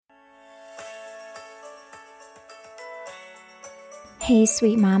Hey,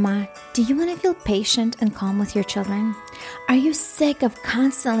 sweet mama, do you want to feel patient and calm with your children? Are you sick of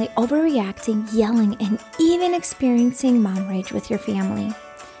constantly overreacting, yelling, and even experiencing mom rage with your family?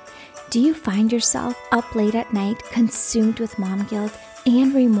 Do you find yourself up late at night consumed with mom guilt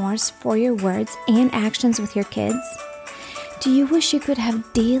and remorse for your words and actions with your kids? Do you wish you could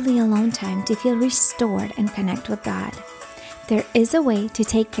have daily alone time to feel restored and connect with God? There is a way to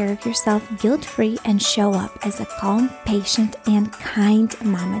take care of yourself guilt-free and show up as a calm, patient, and kind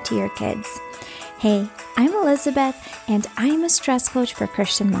mama to your kids. Hey, I'm Elizabeth, and I'm a stress coach for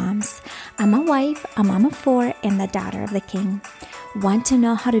Christian moms. I'm a wife, a mom of 4, and the daughter of the King. Want to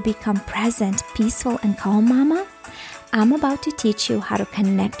know how to become present, peaceful, and calm mama? I'm about to teach you how to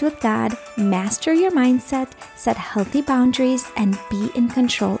connect with God, master your mindset, set healthy boundaries, and be in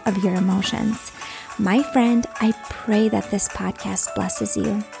control of your emotions. My friend, I pray that this podcast blesses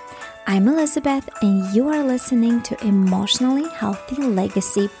you. I'm Elizabeth, and you are listening to Emotionally Healthy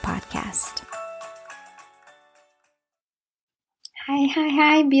Legacy Podcast.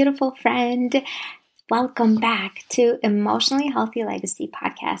 Hi, beautiful friend. Welcome back to Emotionally Healthy Legacy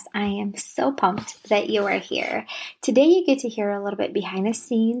Podcast. I am so pumped that you are here. Today you get to hear a little bit behind the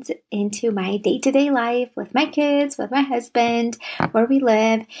scenes into my day-to-day life with my kids, with my husband, where we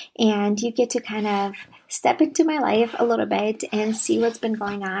live, and you get to kind of step into my life a little bit and see what's been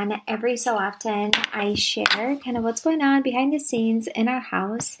going on. Every so often I share kind of what's going on behind the scenes in our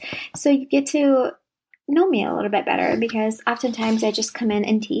house, so you get to know me a little bit better, because oftentimes I just come in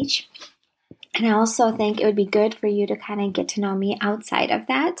and teach. And I also think it would be good for you to kind of get to know me outside of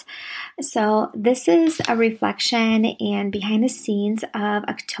that. So this is a reflection and behind the scenes of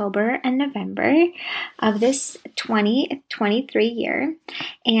October and November of this 2023 year.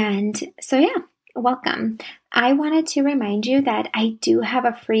 And so welcome. I wanted to remind you that I do have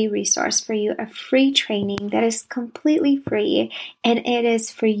a free resource for you, a free training that is completely free, and it is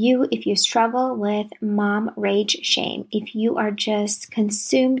for you if you struggle with mom rage shame. If you are just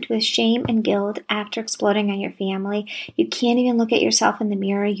consumed with shame and guilt after exploding on your family, you can't even look at yourself in the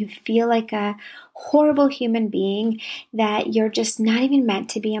mirror, you feel like a horrible human being, that you're just not even meant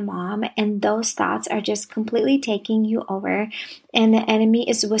to be a mom, and those thoughts are just completely taking you over, and the enemy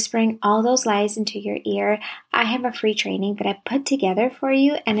is whispering all those lies into your ear. I have a free training that I put together for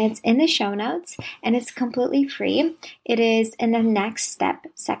you, and it's in the show notes, and it's completely free. It is in the next step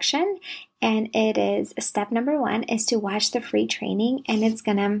section, and it is step number 1 is to watch the free training, and it's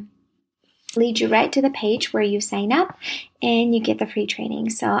gonna lead you right to the page where you sign up and you get the free training.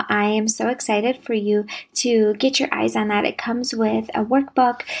 So I am so excited for you to get your eyes on that. It comes with a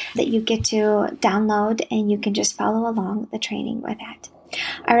workbook that you get to download, and you can just follow along the training with that.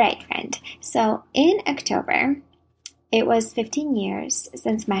 All right, friend. So in October, it was 15 years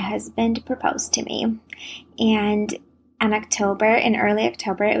since my husband proposed to me. And in early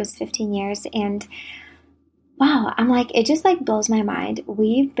October, it was 15 years. And wow, I'm like, it just blows my mind.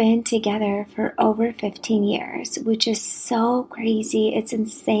 We've been together for over 15 years, which is so crazy. It's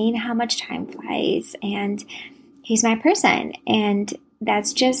insane how much time flies, and he's my person. And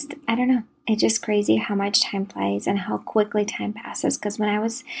that's just, I don't know, it's just crazy how much time flies and how quickly time passes. Because when I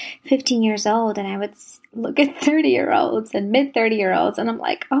was 15 years old and I would look at 30-year-olds and mid-30-year-olds, and I'm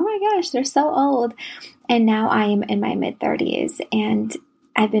like, oh my gosh, they're so old. And now I am in my mid-30s, and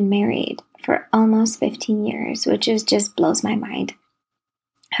I've been married for almost 15 years, which just blows my mind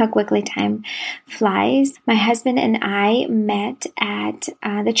how quickly time flies. My husband and I met at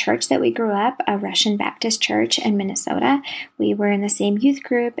the church that we grew up, a Russian Baptist church in Minnesota. We were in the same youth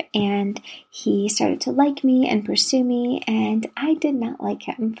group, and he started to like me and pursue me, and I did not like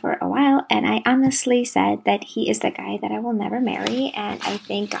him for a while, and I honestly said that he is the guy that I will never marry, and I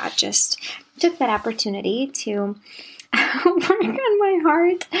think God just took that opportunity to work on my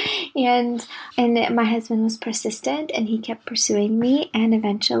heart, and my husband was persistent, and he kept pursuing me, and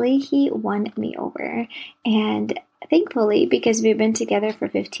eventually he won me over. And thankfully, because we've been together for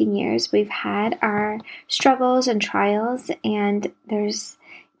 15 years, we've had our struggles and trials, and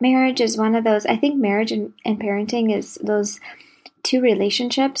marriage is one of those. I think marriage and parenting is those two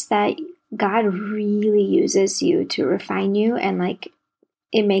relationships that God really uses you to refine you, and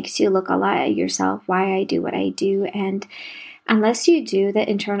it makes you look a lot at yourself, why I do what I do. And unless you do the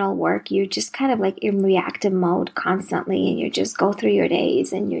internal work, you're just kind of in reactive mode constantly, and you just go through your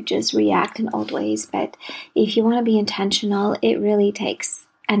days and you just react in old ways. But if you want to be intentional, it really takes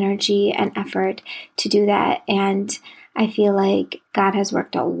energy and effort to do that. And I feel like God has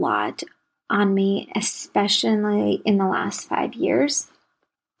worked a lot on me, especially in the last 5 years,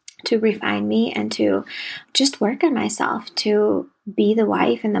 to refine me and to just work on myself, to be the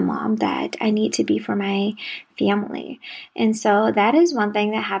wife and the mom that I need to be for my family. And so that is one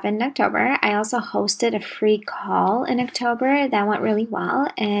thing that happened in October. I also hosted a free call in October that went really well.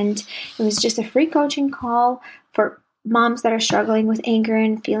 And it was just a free coaching call for moms that are struggling with anger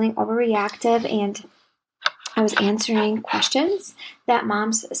and feeling overreactive. And I was answering questions that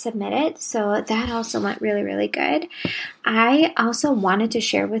moms submitted. So that also went really, really good. I also wanted to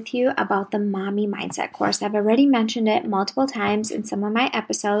share with you about the Mommy Mindset course. I've already mentioned it multiple times in some of my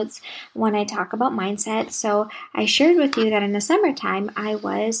episodes when I talk about mindset. So I shared with you that in the summertime, I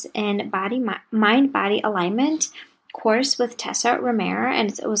was in mind-body alignment course with Tessa Romero, and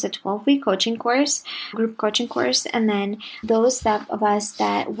it was a 12-week coaching course, group coaching course. And then those of us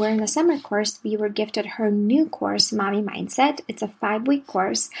that were in the summer course, we were gifted her new course, Mommy Mindset. It's a 5-week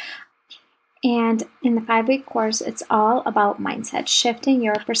course. And in the 5-week course, it's all about mindset, shifting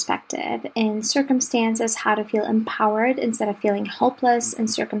your perspective in circumstances, how to feel empowered instead of feeling hopeless in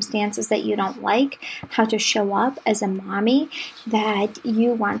circumstances that you don't like, how to show up as a mommy that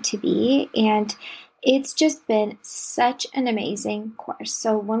you want to be. And it's just been such an amazing course.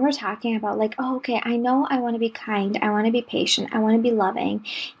 So when we're talking about like, oh, okay, I know I want to be kind, I want to be patient, I want to be loving,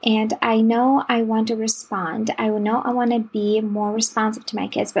 and I know I want to respond. I know I want to be more responsive to my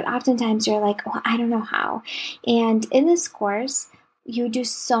kids, but oftentimes you're like, oh, I don't know how. And in this course, you do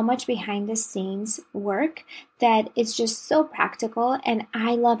so much behind the scenes work that it's just so practical, and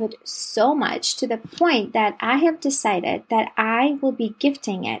I love it so much to the point that I have decided that I will be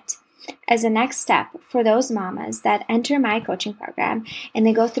gifting it as a next step for those mamas that enter my coaching program and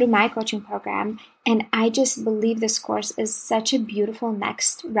they go through my coaching program. And I just believe this course is such a beautiful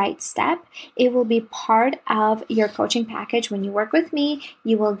next right step. It will be part of your coaching package. When you work with me,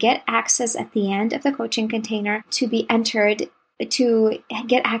 you will get access at the end of the coaching container to be entered to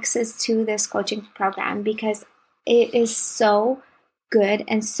get access to this coaching program, because it is so good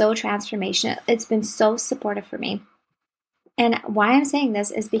and so transformational. It's been so supportive for me. And why I'm saying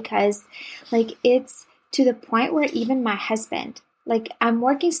this is because, like, it's to the point where even my husband, like, I'm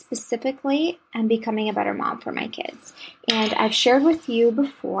working specifically on becoming a better mom for my kids. And I've shared with you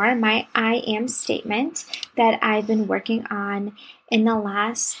before my I am statement that I've been working on in the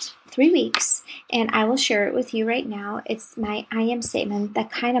last 3 weeks. And I will share it with you right now. It's my I am statement, the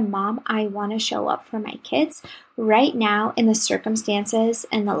kind of mom I want to show up for my kids right now in the circumstances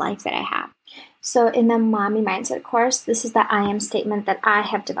and the life that I have. So in the Mommy Mindset course, this is the I am statement that I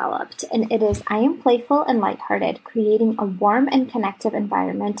have developed. And it is, I am playful and lighthearted, creating a warm and connective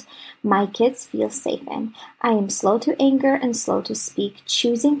environment my kids feel safe in. I am slow to anger and slow to speak,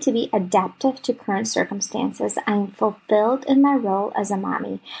 choosing to be adaptive to current circumstances. I am fulfilled in my role as a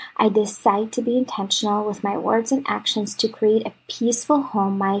mommy. I decide to be intentional with my words and actions to create a peaceful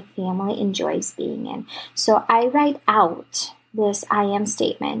home my family enjoys being in. So I write out this I am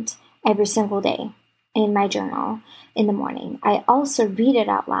statement every single day in my journal in the morning. I also read it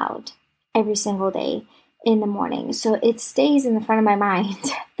out loud every single day in the morning. So it stays in the front of my mind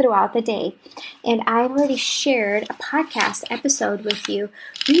throughout the day. And I already shared a podcast episode with you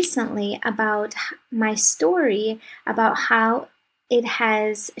recently about my story, about how it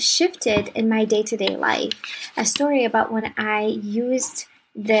has shifted in my day-to-day life. A story about when I used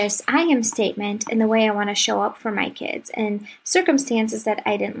this I am statement in the way I want to show up for my kids and circumstances that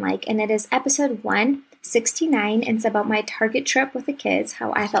I didn't like. And it is episode 169. And it's about my Target trip with the kids,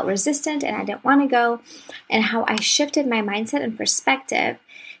 how I felt resistant and I didn't want to go, and how I shifted my mindset and perspective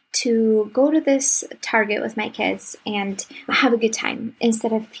to go to this Target with my kids and have a good time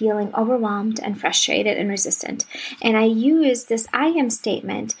instead of feeling overwhelmed and frustrated and resistant. And I used this I am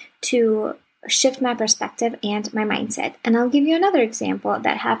statement to shift my perspective and my mindset. And I'll give you another example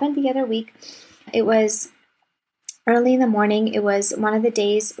that happened the other week. It was early in the morning. It was one of the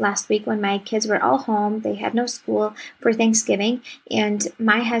days last week when my kids were all home. They had no school for Thanksgiving. And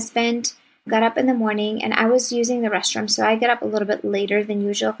my husband got up in the morning, and I was using the restroom. So I got up a little bit later than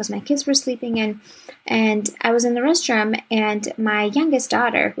usual because my kids were sleeping in. And I was in the restroom, and my youngest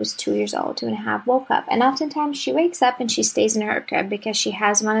daughter, who's 2 years old, 2.5, woke up. And oftentimes she wakes up and she stays in her crib because she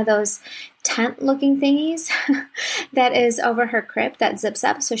has one of those tent-looking thingies that is over her crib that zips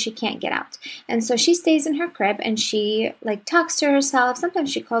up so she can't get out. And so she stays in her crib and she like talks to herself.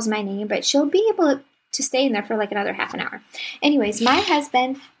 Sometimes she calls my name, but she'll be able to stay in there for like another half an hour. Anyways, my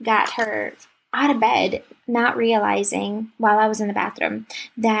husband got her out of bed, not realizing while I was in the bathroom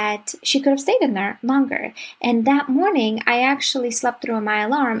that she could have stayed in there longer. And that morning, I actually slept through my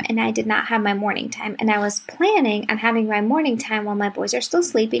alarm and I did not have my morning time. And I was planning on having my morning time while my boys are still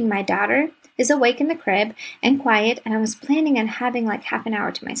sleeping. My daughter is awake in the crib and quiet, and I was planning on having like half an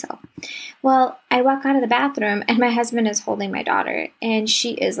hour to myself. Well, I walk out of the bathroom and my husband is holding my daughter, and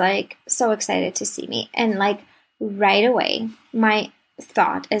she is like so excited to see me. And like right away, my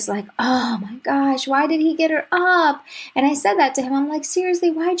thought is like, oh my gosh, why did he get her up? And I said that to him. I'm like, seriously,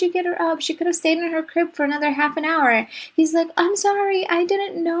 why'd you get her up? She could have stayed in her crib for another half an hour. He's like, I'm sorry, I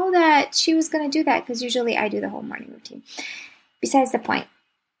didn't know that she was going to do that, because usually I do the whole morning routine. Besides the point.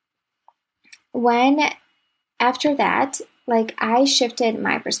 After that, like I shifted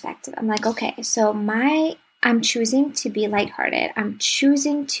my perspective. I'm like, okay, so I'm choosing to be lighthearted. I'm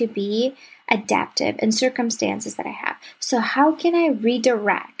choosing to be adaptive in circumstances that I have. So how can I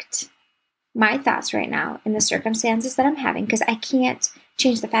redirect my thoughts right now in the circumstances that I'm having? Because I can't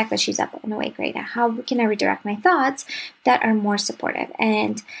change the fact that she's up and awake right now. How can I redirect my thoughts that are more supportive?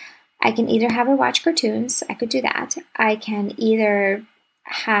 And I can either have her watch cartoons. I could do that. I can either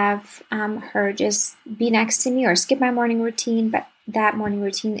have her just be next to me or skip my morning routine, but that morning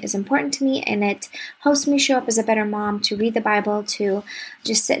routine is important to me, and it helps me show up as a better mom, to read the Bible, to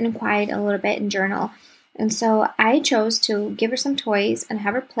just sit in quiet a little bit and journal. And so I chose to give her some toys and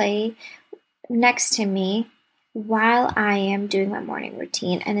have her play next to me while I am doing my morning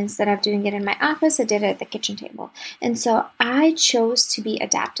routine. And instead of doing it in my office, I did it at the kitchen table. And so I chose to be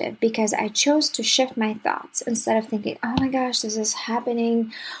adaptive because I chose to shift my thoughts instead of thinking, oh my gosh, this is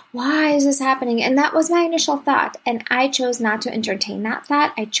happening. Why is this happening? And that was my initial thought. And I chose not to entertain that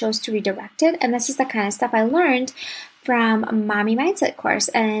thought. I chose to redirect it. And this is the kind of stuff I learned from a Mommy Mindset course.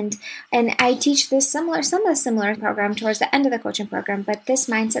 And I teach this similar program towards the end of the coaching program, but this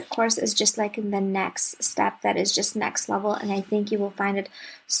mindset course is just like the next step that is just next level. And I think you will find it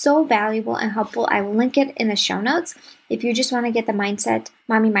so valuable and helpful. I will link it in the show notes. If you just want to get the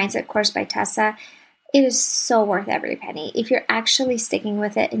Mommy Mindset course by Tessa, it is so worth every penny. If you're actually sticking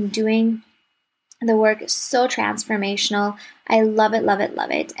with it and doing the work, is so transformational. I love it, love it, love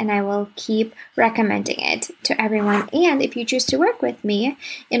it. And I will keep recommending it to everyone. And if you choose to work with me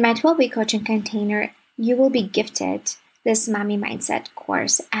in my 12-week coaching container, you will be gifted this Mommy Mindset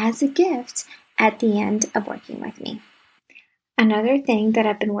course as a gift at the end of working with me. Another thing that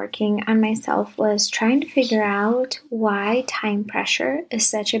I've been working on myself was trying to figure out why time pressure is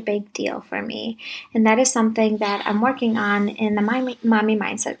such a big deal for me. And that is something that I'm working on in the Mommy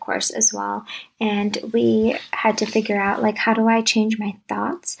Mindset course as well. And we had to figure out, like, how do I change my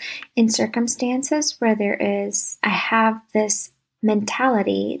thoughts in circumstances where I have this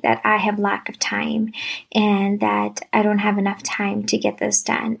mentality that I have lack of time and that I don't have enough time to get this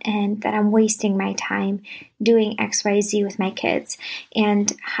done and that I'm wasting my time doing XYZ with my kids.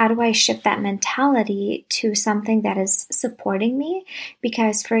 And how do I shift that mentality to something that is supporting me?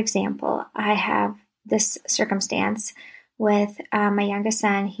 Because, for example, I have this circumstance with my youngest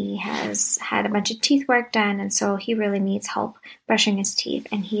son. He has had a bunch of teeth work done, and so he really needs help brushing his teeth.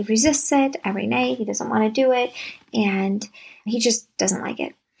 And he resists it every night. He doesn't want to do it, and he just doesn't like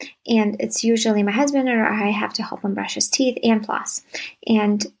it. And it's usually my husband or I have to help him brush his teeth and floss.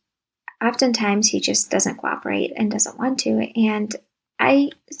 And oftentimes he just doesn't cooperate and doesn't want to. And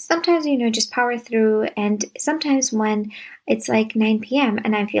I sometimes, just power through. And sometimes when it's like 9 p.m.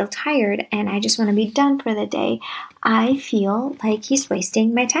 and I feel tired and I just want to be done for the day, I feel like he's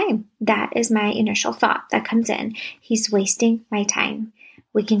wasting my time. That is my initial thought that comes in. He's wasting my time.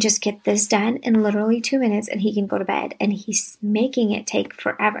 We can just get this done in literally 2 minutes and he can go to bed. And he's making it take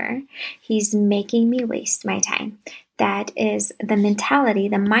forever. He's making me waste my time. That is the mentality,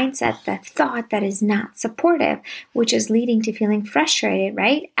 the mindset, the thought that is not supportive, which is leading to feeling frustrated,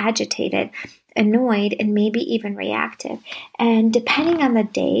 right? Agitated, annoyed, and maybe even reactive. And depending on the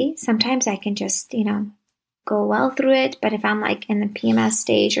day, sometimes I can just, go well through it. But if I'm like in the PMS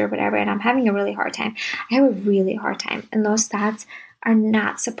stage or whatever, and I'm having a really hard time, I have a really hard time. And those thoughts are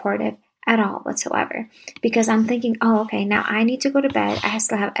not supportive at all whatsoever, because I'm thinking, oh, okay, now I need to go to bed. I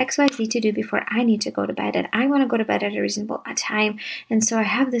still have XYZ to do before I need to go to bed, and I want to go to bed at a reasonable time. And so I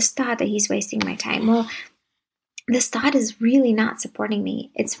have this thought that he's wasting my time. Well, this thought is really not supporting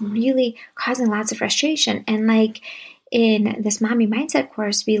me. It's really causing lots of frustration. And like in this Mommy Mindset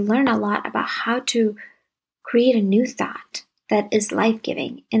course, we learn a lot about how to create a new thought that is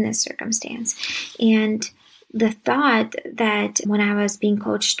life-giving in this circumstance. And the thought that when I was being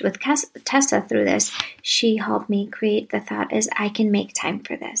coached with Tessa through this, she helped me create the thought is I can make time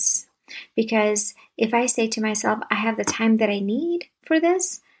for this. Because if I say to myself, I have the time that I need for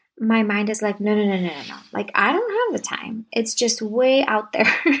this, my mind is like, no. Like, I don't have the time. It's just way out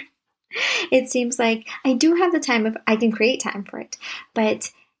there. It seems like I do have the time if I can create time for it.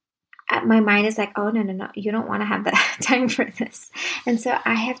 But my mind is like, oh, no, you don't want to have that time for this. And so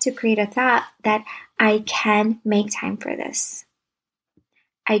I have to create a thought that I can make time for this.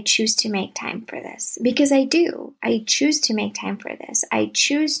 I choose to make time for this because I do. I choose to make time for this. I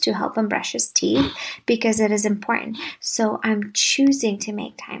choose to help him brush his teeth because it is important. So I'm choosing to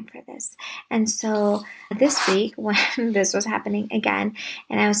make time for this. And so this week when this was happening again,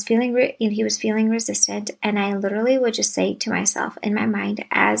 and I was feeling, he was feeling resistant, and I literally would just say to myself in my mind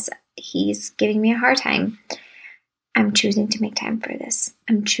as he's giving me a hard time, I'm choosing to make time for this.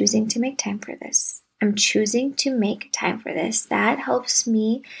 I'm choosing to make time for this. I'm choosing to make time for this. That helps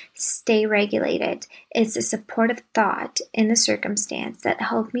me stay regulated. It's a supportive thought in the circumstance that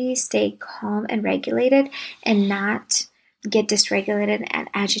helps me stay calm and regulated and not get dysregulated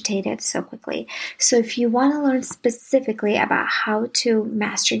and agitated so quickly. So if you want to learn specifically about how to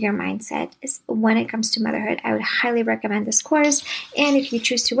master your mindset when it comes to motherhood, I would highly recommend this course. And if you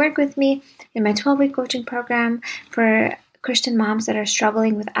choose to work with me in my 12-week coaching program for Christian moms that are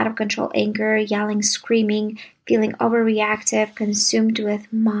struggling with out-of-control anger, yelling, screaming, feeling overreactive, consumed with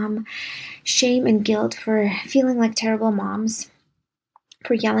mom shame and guilt for feeling like terrible moms,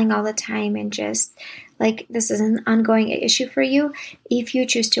 for yelling all the time, and just like this is an ongoing issue for you. If you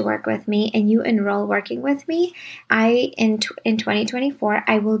choose to work with me and you enroll working with me, in 2024,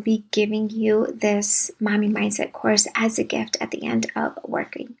 I will be giving you this Mommy Mindset course as a gift at the end of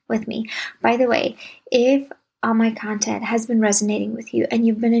working with me. By the way, if all my content has been resonating with you and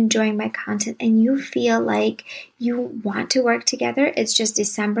you've been enjoying my content and you feel like you want to work together, it's just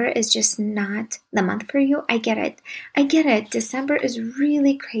December is just not the month for you. I get it. December is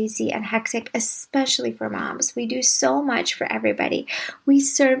really crazy and hectic, especially for moms. We do so much for everybody. We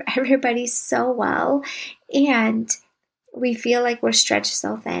serve everybody so well, and we feel like we're stretched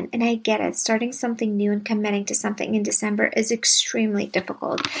so thin, and I get it. Starting something new and committing to something in December is extremely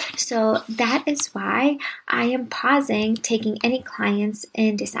difficult. So that is why I am pausing taking any clients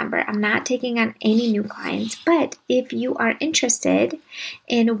in December. I'm not taking on any new clients, but if you are interested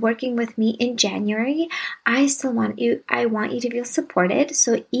in working with me in January, I want you to feel supported.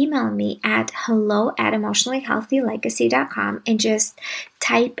 So email me at hello@emotionallyhealthylegacy.com and just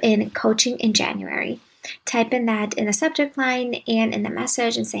type in coaching in January. Type in that in the subject line and in the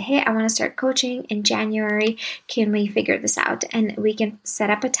message and say, hey, I want to start coaching in January. Can we figure this out? And we can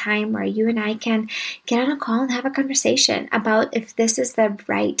set up a time where you and I can get on a call and have a conversation about if this is the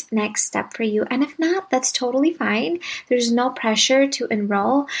right next step for you. And if not, that's totally fine. There's no pressure to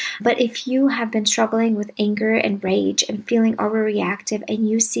enroll. But if you have been struggling with anger and rage and feeling overreactive, and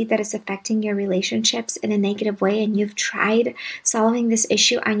you see that it's affecting your relationships in a negative way, and you've tried solving this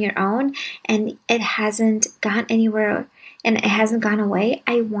issue on your own and it hasn't gone anywhere and it hasn't gone away,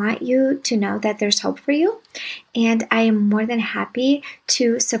 I want you to know that there's hope for you. And I am more than happy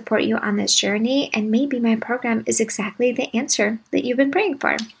to support you on this journey. And maybe my program is exactly the answer that you've been praying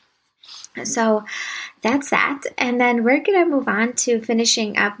for. So that's that. And then we're going to move on to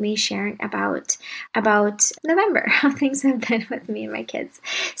finishing up me sharing about November, how things have been with me and my kids.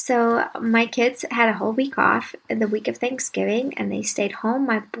 So my kids had a whole week off the week of Thanksgiving, and they stayed home.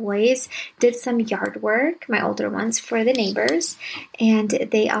 My boys did some yard work, my older ones, for the neighbors, and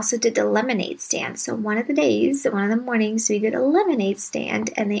they also did a lemonade stand. So one of the mornings, we did a lemonade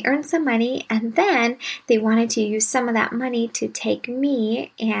stand, and they earned some money, and then they wanted to use some of that money to take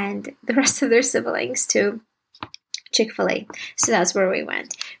me and the rest of their siblings to Chick-fil-A. So that's where we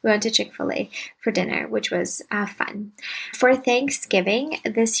went. We went to Chick-fil-A for dinner, which was fun. For Thanksgiving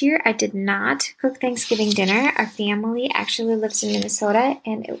this year, I did not cook Thanksgiving dinner. Our family actually lives in Minnesota,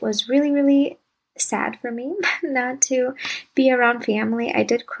 and it was really, really sad for me not to be around family. I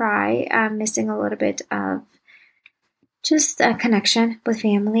did cry, missing a little bit of just a connection with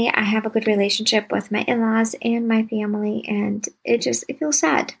family. I have a good relationship with my in-laws and my family, and it feels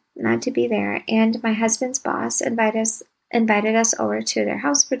sad not to be there. And my husband's boss invited us over to their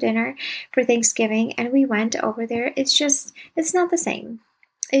house for dinner for Thanksgiving, and we went over there. It's not the same.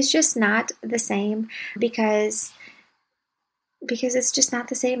 It's just not the same because it's just not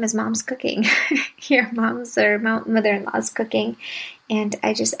the same as mom's cooking. Your mom's or mother-in-law's cooking. And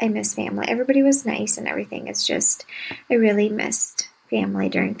I miss family. Everybody was nice and everything. It's just, I really missed family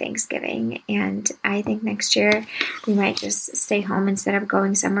during Thanksgiving. And I think next year we might just stay home instead of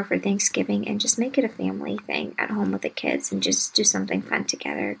going somewhere for Thanksgiving and just make it a family thing at home with the kids and just do something fun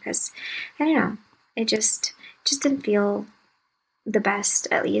together. Because, I don't know, it just didn't feel the best,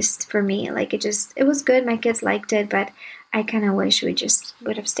 at least for me. Like it was good. My kids liked it, but I kind of wish we just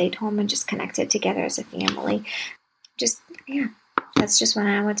would have stayed home and just connected together as a family. That's just what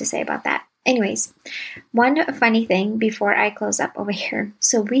I want to say about that. Anyways, one funny thing before I close up over here.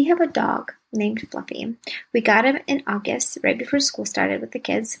 So we have a dog named Fluffy. We got him in August, right before school started with the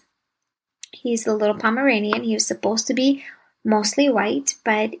kids. He's a little Pomeranian. He was supposed to be mostly white,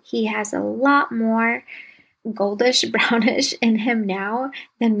 but he has a lot more goldish, brownish in him now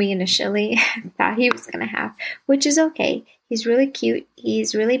than we initially thought he was going to have, which is okay. He's really cute.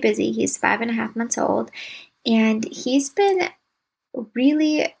 He's really busy. He's 5.5 months old, and he's been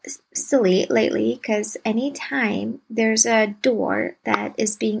really silly lately because anytime there's a door that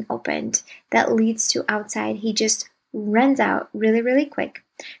is being opened that leads to outside, he just runs out really, really quick,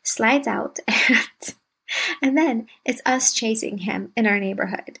 slides out, and then it's us chasing him in our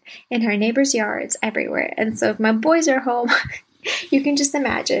neighborhood, in our neighbors' yards, everywhere. And so if my boys are home, you can just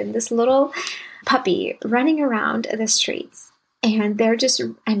imagine this little puppy running around the streets. And they're just,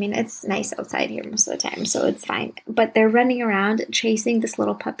 it's nice outside here most of the time, so it's fine. But they're running around chasing this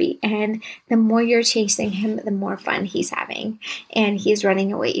little puppy. And the more you're chasing him, the more fun he's having. And he's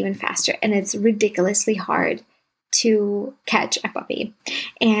running away even faster. And it's ridiculously hard to catch a puppy.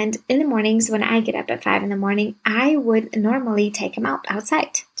 And in the mornings, when I get up at 5 a.m, I would normally take him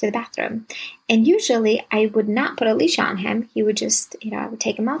outside to the bathroom. And usually I would not put a leash on him. He would just, I would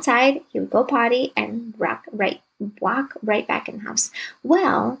take him outside, he would go potty and walk right back in the house.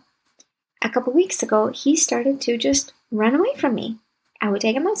 Well, a couple weeks ago, he started to just run away from me. I would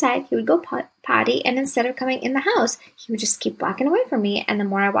take him outside, he would go potty, and instead of coming in the house, he would just keep walking away from me. And the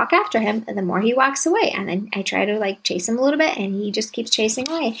more I walk after him, the more he walks away. And then I try to chase him a little bit, and he just keeps chasing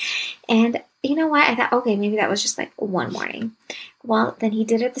away. And you know what? I thought, okay, maybe that was just one morning. Well, then he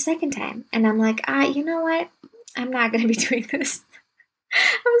did it the second time. And I'm like, you know what? I'm not going to be doing this.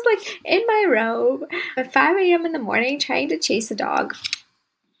 I was in my robe at 5 a.m. in the morning trying to chase a dog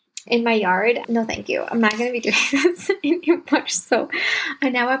in my yard. No, thank you. I'm not going to be doing this anymore. So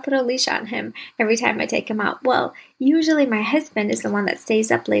now I put a leash on him every time I take him out. Well, usually my husband is the one that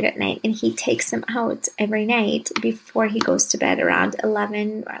stays up late at night, and he takes him out every night before he goes to bed around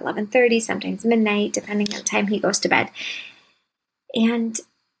 11 or 11:30, sometimes midnight, depending on the time he goes to bed. And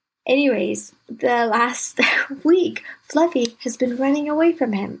anyways, the last week, Fluffy has been running away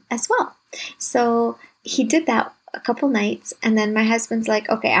from him as well. So he did that a couple nights, and then my husband's like,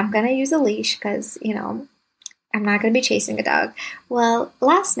 okay, I'm going to use a leash because, I'm not going to be chasing a dog. Well,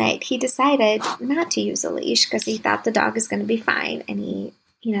 last night he decided not to use a leash because he thought the dog is going to be fine, and he,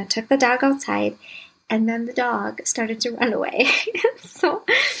 took the dog outside, and then the dog started to run away. So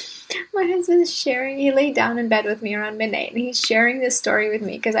my husband is sharing, he laid down in bed with me around midnight, and he's sharing this story with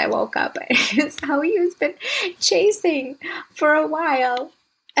me because I woke up. It's how he's been chasing for a while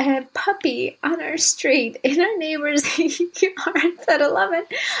a puppy on our street in our neighbor's yards at 11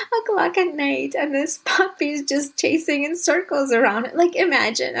 o'clock at night, and this puppy's just chasing in circles around it.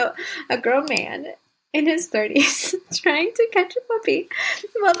 Imagine a grown man in his 30s trying to catch a puppy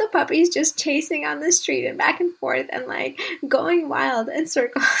while the puppy's just chasing on the street and back and forth and going wild in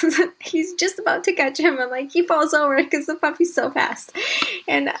circles. He's just about to catch him, and he falls over because the puppy's so fast.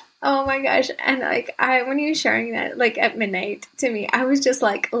 And oh my gosh, and when he was sharing that at midnight to me, I was just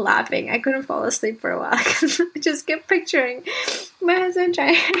laughing. I couldn't fall asleep for a while because I just kept picturing my husband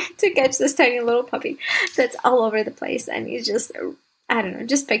trying to catch this tiny little puppy that's all over the place, and he's just, I don't know,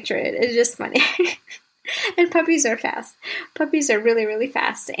 just picture it. It's just funny. And puppies are fast. Puppies are really, really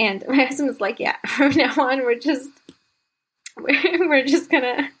fast. And my husband's like, yeah, from now on, we're just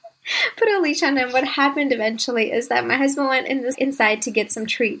gonna put a leash on him. What happened eventually is that my husband went inside to get some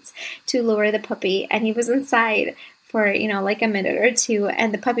treats to lure the puppy, and he was inside for, a minute or two,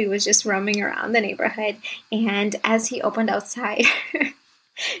 and the puppy was just roaming around the neighborhood. And as he opened outside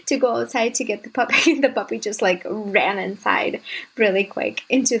to go outside to get the puppy just ran inside really quick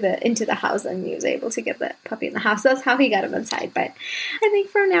into the house, and he was able to get the puppy in the house. That's how he got him inside. But I think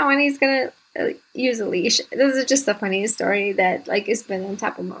from now on he's gonna use a leash. This is just a funny story that has been on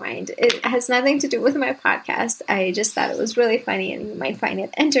top of my mind. It has nothing to do with my podcast. I just thought it was really funny, and you might find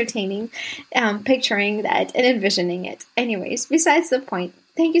it entertaining, picturing that and envisioning it. Anyways, besides the point,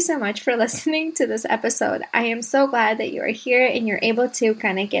 thank you so much for listening to this episode. I am so glad that you are here and you're able to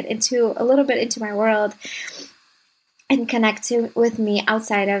kind of get a little bit into my world and connect with me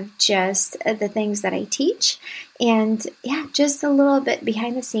outside of just the things that I teach. And yeah, just a little bit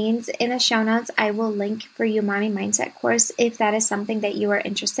behind the scenes. In the show notes, I will link for you Mommy Mindset course if that is something that you are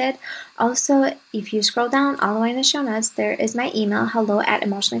interested. Also, if you scroll down all the way in the show notes, there is my email,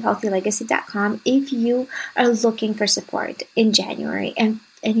 hello@emotionallyhealthylegacy.com, if you are looking for support in January. And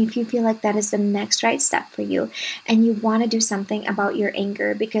And if you feel like that is the next right step for you and you want to do something about your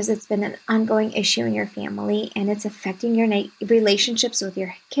anger because it's been an ongoing issue in your family and it's affecting your relationships with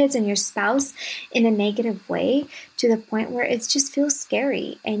your kids and your spouse in a negative way to the point where it just feels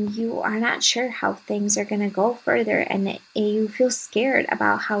scary and you are not sure how things are going to go further and you feel scared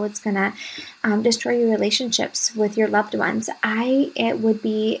about how it's going to destroy your relationships with your loved ones, I would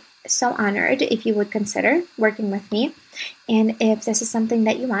be so honored if you would consider working with me. And if this is something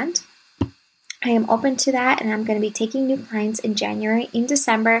that you want, I am open to that, and I'm going to be taking new clients in January. In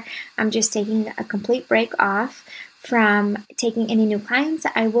December, I'm just taking a complete break off from taking any new clients.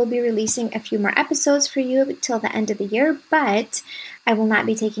 I will be releasing a few more episodes for you till the end of the year, but I will not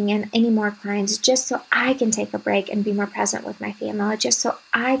be taking in any more clients just so I can take a break and be more present with my family, just so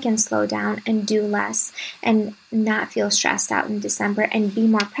I can slow down and do less and not feel stressed out in December and be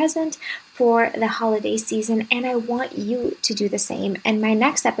more present for the holiday season. And I want you to do the same. And my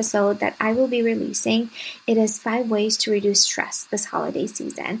next episode that I will be releasing, it is 5 ways to reduce stress this holiday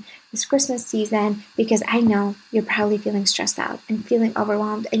season, this Christmas season, because I know you're probably feeling stressed out and feeling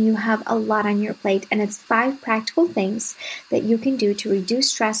overwhelmed and you have a lot on your plate. And it's 5 practical things that you can do to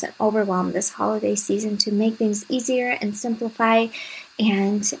reduce stress and overwhelm this holiday season to make things easier and simplify.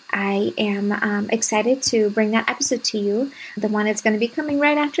 And I am excited to bring that episode to you, the one that's going to be coming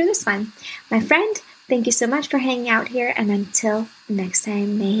right after this one. My friend, thank you so much for hanging out here. And until next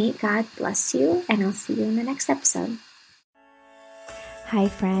time, may God bless you, and I'll see you in the next episode. Hi,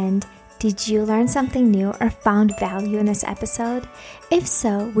 friend. Did you learn something new or found value in this episode? If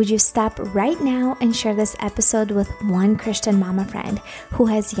so, would you stop right now and share this episode with one Christian mama friend who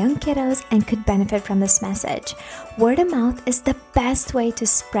has young kiddos and could benefit from this message? Word of mouth is the best way to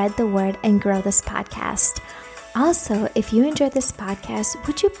spread the word and grow this podcast. Also, if you enjoyed this podcast,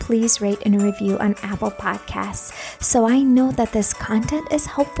 would you please rate and review on Apple Podcasts so I know that this content is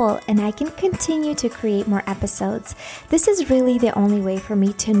helpful and I can continue to create more episodes. This is really the only way for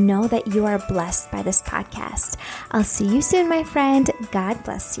me to know that you are blessed by this podcast. I'll see you soon, my friend. God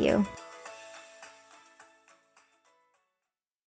bless you.